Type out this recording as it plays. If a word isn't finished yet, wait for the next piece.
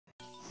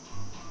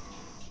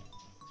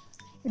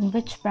In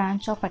which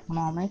branch of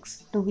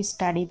economics do we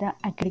study the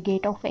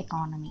aggregate of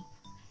economy?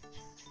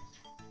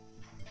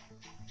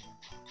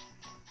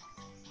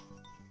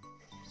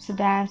 So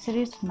the answer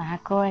is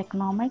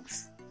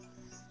macroeconomics.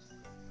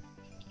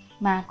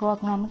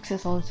 Macroeconomics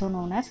is also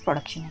known as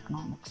production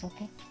economics.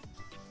 Okay.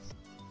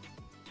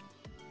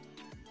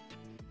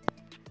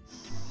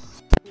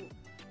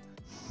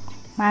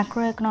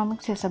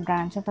 Macroeconomics is a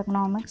branch of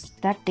economics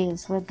that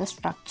deals with the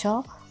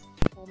structure,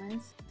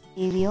 performance,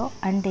 behavior,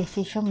 and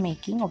decision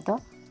making of the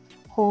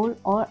whole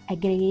or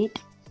aggregate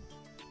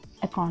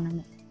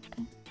economy.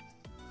 Okay.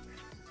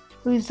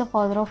 Who is the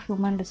father of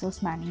human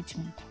resource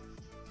management?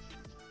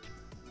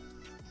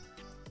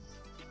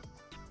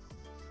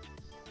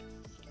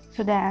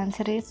 So the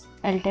answer is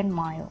Elton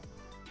Mayo,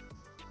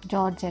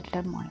 George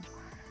Elton Mayo.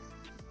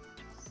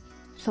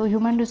 So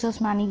human resource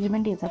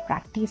management is a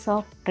practice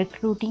of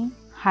recruiting,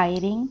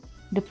 hiring,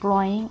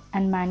 deploying,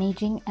 and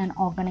managing an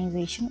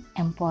organization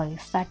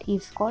employees. That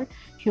is called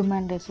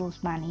human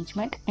resource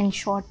management. In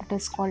short, it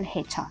is called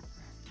HR.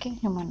 Okay,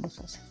 human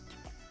resources.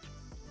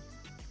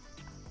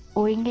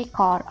 Owning a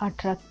car or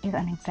truck is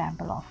an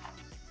example of.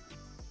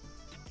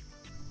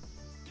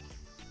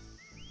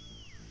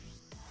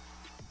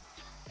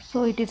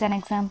 So it is an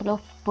example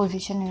of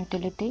position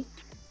utility.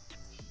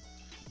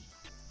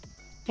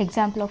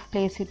 Example of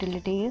place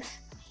utility is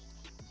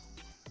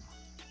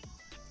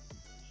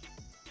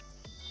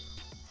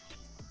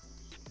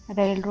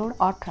railroad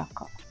or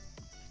trucker.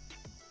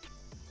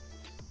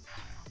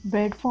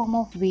 Bread form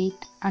of wheat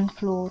and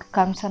flour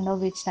comes under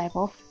which type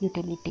of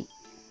utility?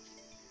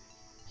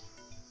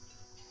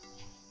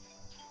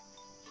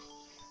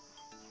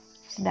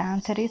 So the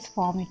answer is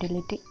farm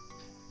utility.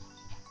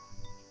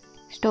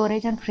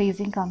 Storage and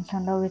freezing comes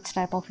under which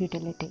type of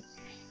utility?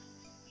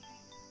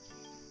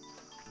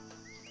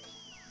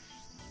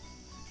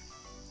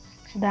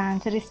 So the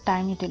answer is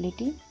time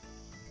utility.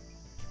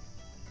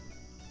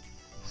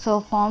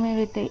 So form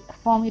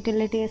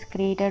utility is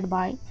created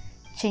by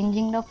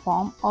changing the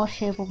form or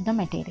shape of the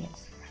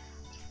materials.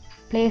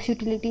 Place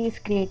utility is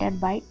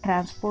created by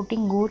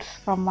transporting goods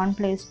from one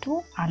place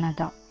to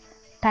another.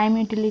 Time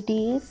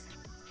utility is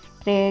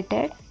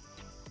created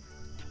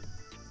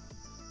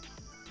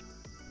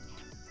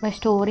by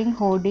storing,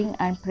 hoarding,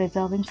 and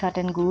preserving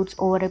certain goods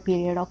over a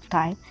period of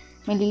time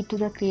may lead to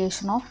the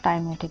creation of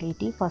time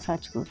utility for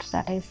such goods,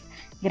 that is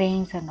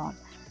grains and all.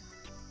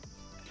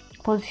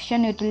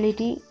 Position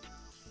utility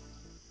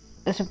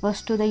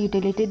refers to the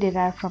utility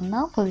derived from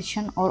the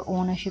position or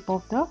ownership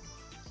of the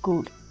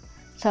good.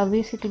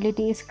 Service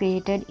utility is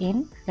created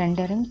in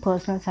rendering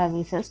personal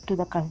services to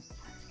the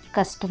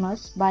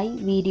customers by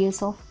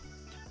various of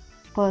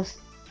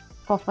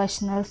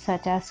professionals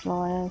such as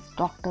lawyers,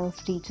 doctors,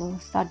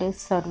 teachers, that is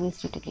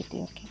service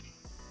utility. Okay.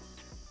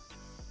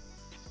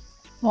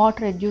 What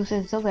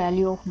reduces the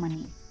value of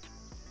money?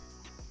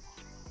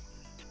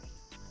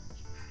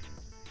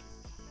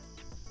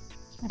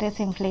 It is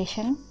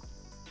inflation.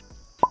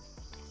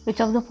 Which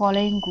of the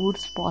following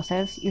goods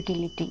possess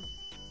utility?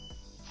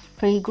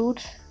 Free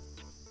goods,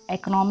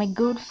 economic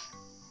goods,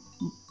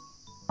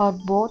 or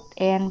both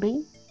A and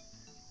B,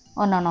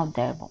 or none of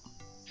the above?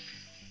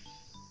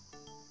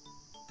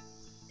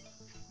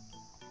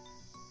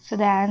 So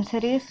the answer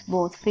is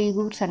both free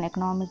goods and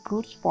economic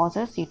goods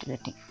possess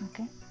utility.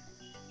 Okay.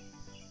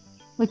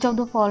 Which of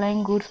the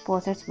following goods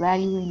possess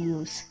value in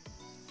use?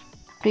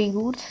 Free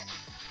goods,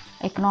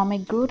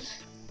 economic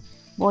goods,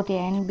 both A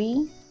and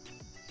B,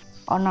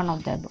 or none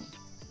of the above?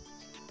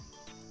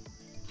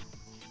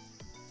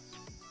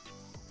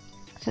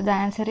 So the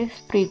answer is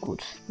free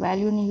goods.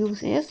 Value in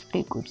use is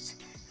free goods.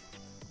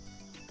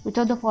 Which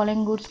of the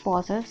following goods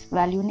possess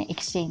value in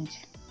exchange?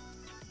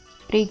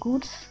 Free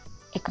goods,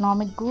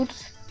 economic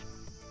goods,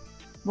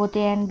 both A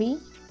and B,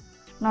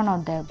 none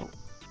of the above.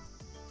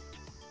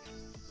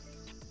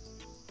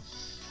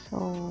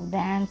 So the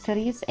answer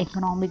is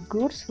economic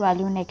goods.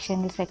 Value in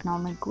exchange is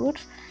economic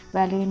goods.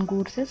 Value in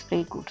goods is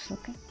free goods.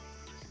 Okay.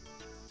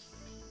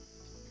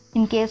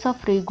 In case of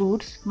free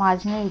goods,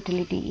 marginal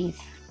utility is?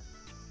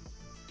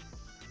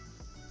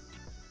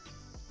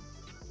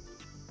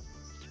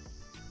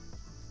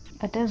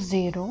 It is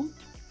 0.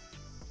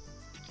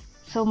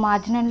 So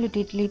marginal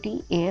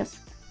utility is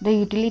the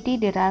utility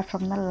derived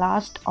from the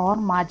last or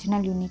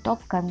marginal unit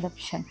of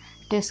consumption.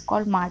 It is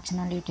called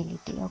marginal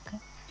utility. Okay.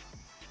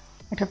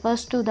 It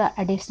refers to the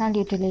additional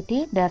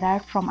utility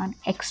derived from an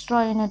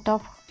extra unit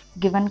of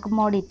given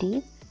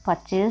commodity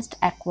purchased,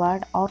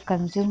 acquired, or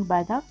consumed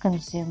by the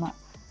consumer.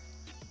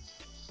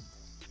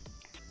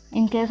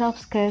 In case of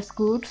scarce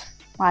goods,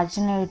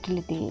 marginal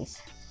utility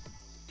is?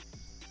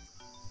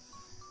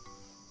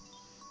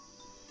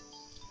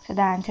 So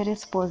the answer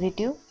is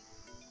positive.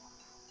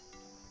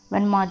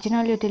 When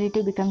marginal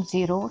utility becomes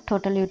 0,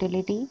 total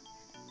utility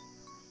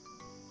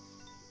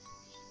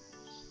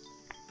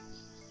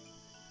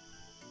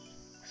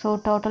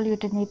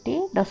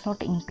does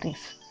not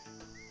increase.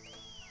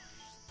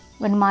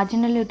 When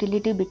marginal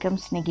utility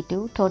becomes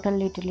negative, total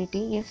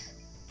utility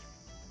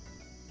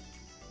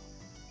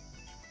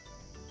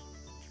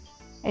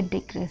it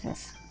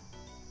decreases.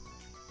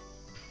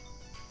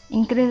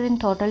 Increase in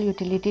total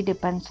utility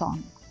depends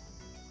on.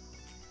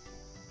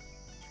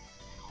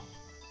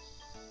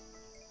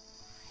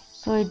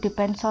 So it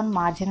depends on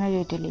marginal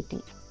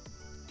utility.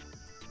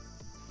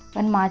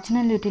 When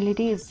marginal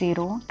utility is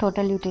 0,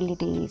 total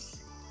utility is.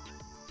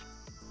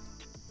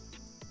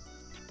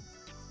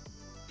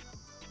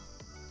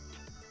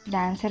 The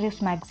answer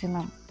is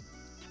maximum.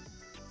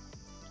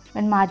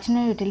 When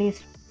marginal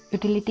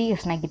utility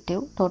is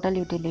negative, total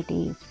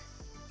utility is.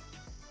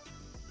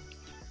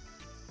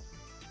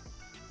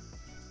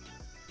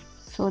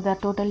 So the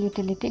total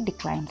utility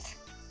declines.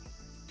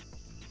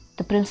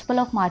 The principle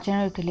of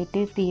marginal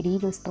utility theory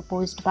was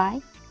proposed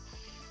by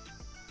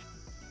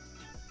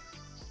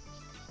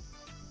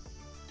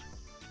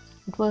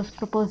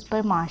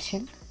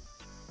Marshall.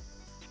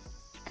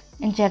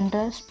 In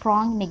general,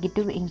 strong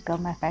negative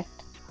income effect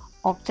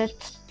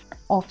offset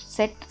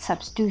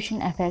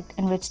substitution effect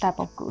in which type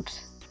of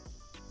goods?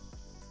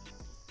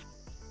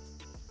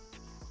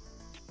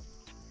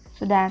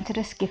 So the answer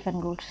is given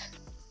goods.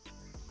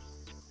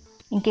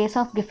 In case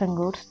of given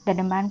goods, the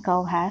demand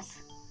curve has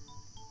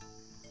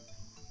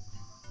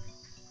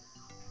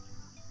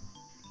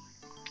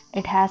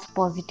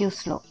positive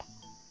slope.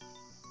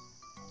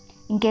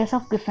 In case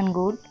of given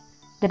good,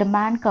 the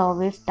demand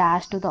curve is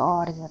dashed to the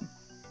origin.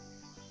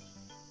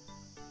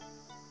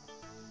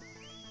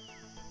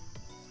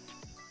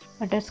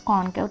 It is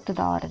concave to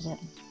the origin.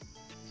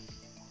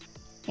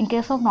 In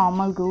case of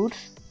normal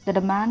goods, the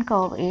demand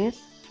curve is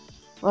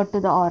to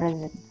the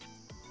origin.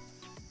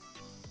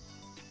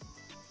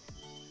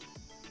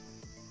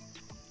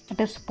 It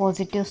is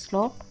positive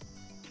slope.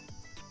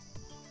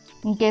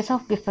 In case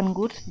of given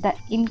goods, the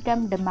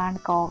income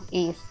demand curve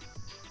is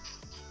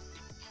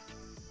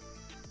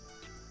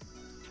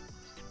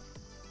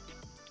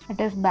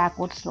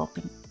backward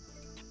sloping.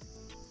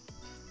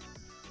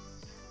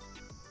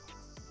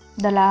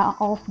 The law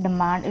of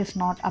demand is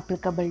not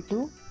applicable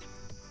to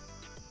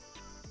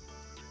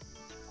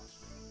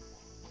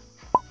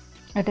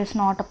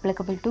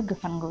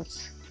given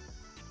goods.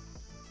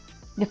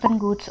 Given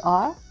goods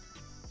are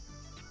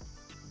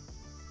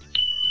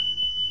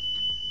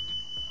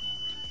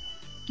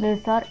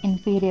these are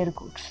inferior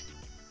goods.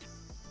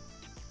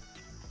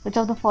 Which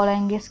of the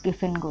following is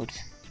given goods?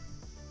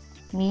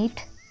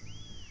 Meat,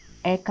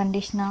 air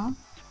conditioner,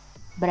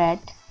 bread,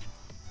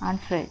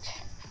 and fridge.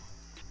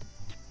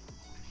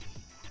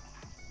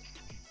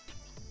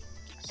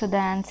 So the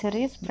answer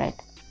is bread,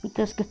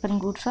 because given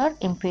goods are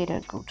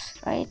inferior goods,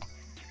 right?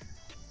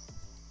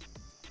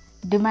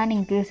 Demand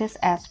increases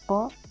as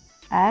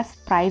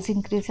price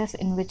increases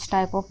in which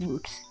type of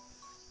goods?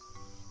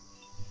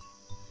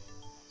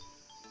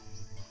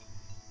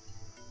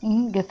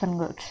 In given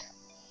goods.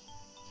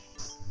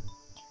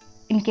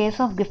 In case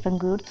of given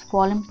goods,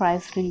 fall in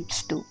price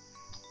leads to.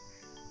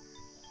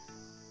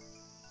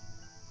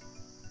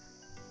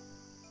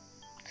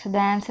 So the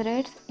answer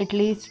is it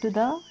leads to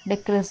the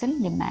decrease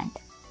in demand.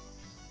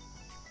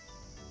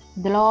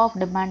 The law of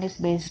demand is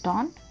based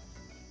on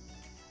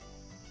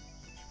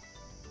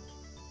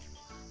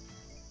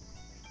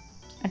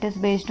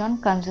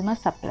consumer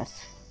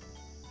surplus.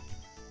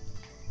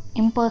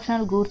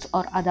 Impersonal goods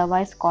are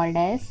otherwise called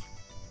as.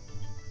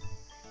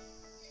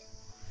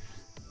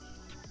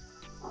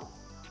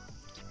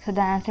 So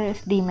the answer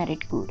is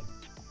demerit good.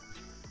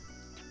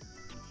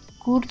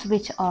 Goods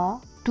which are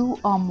two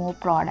or more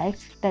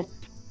products that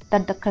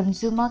the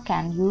consumer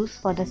can use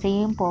for the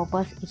same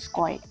purpose is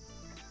called.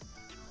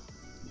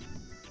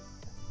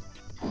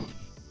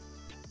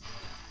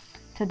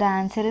 So the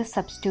answer is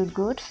substitute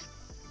goods.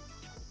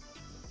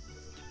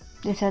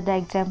 These are the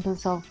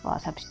examples of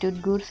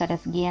substitute goods, such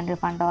as ghee and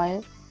refined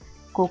oil,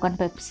 Coke and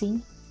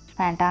Pepsi,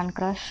 Fanta and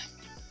Crush,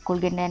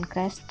 Colgate and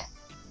Crest,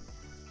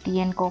 tea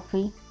and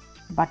coffee,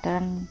 butter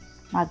and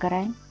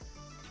margarine,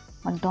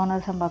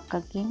 McDonald's and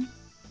Burger King,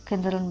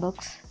 Kindle and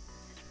books,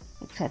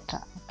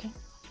 etc. Okay.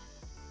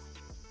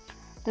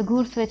 The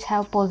goods which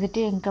have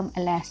positive income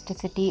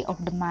elasticity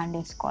of demand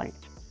is called.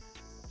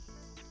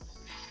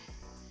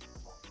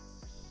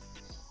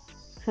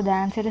 So the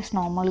answer is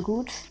normal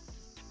goods.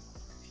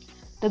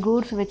 The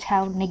goods which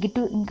have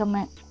negative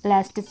income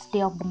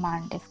elasticity of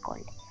demand is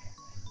called.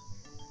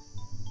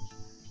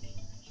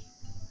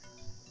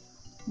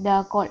 They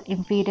are called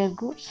inferior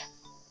goods.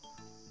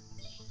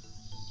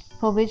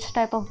 For which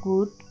type of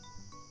good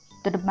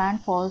the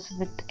demand falls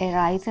with a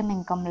rise in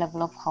income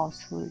level of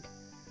household?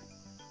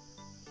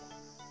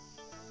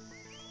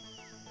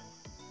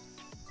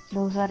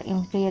 Those are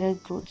inferior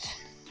goods.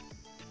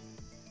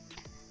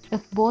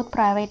 If both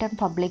private and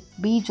public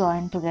be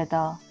joined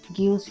together,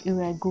 gives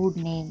you a good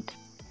named.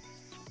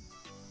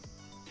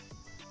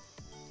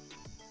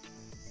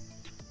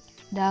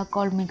 They are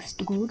called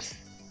mixed goods.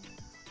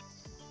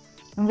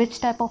 In which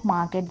type of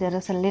market there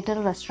is a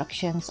little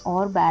restrictions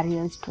or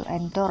barriers to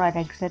enter or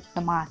exit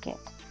the market?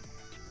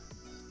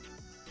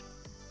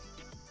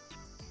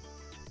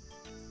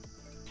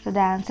 So the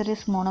answer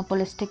is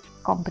monopolistic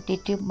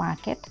competitive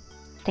market.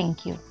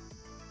 Thank you.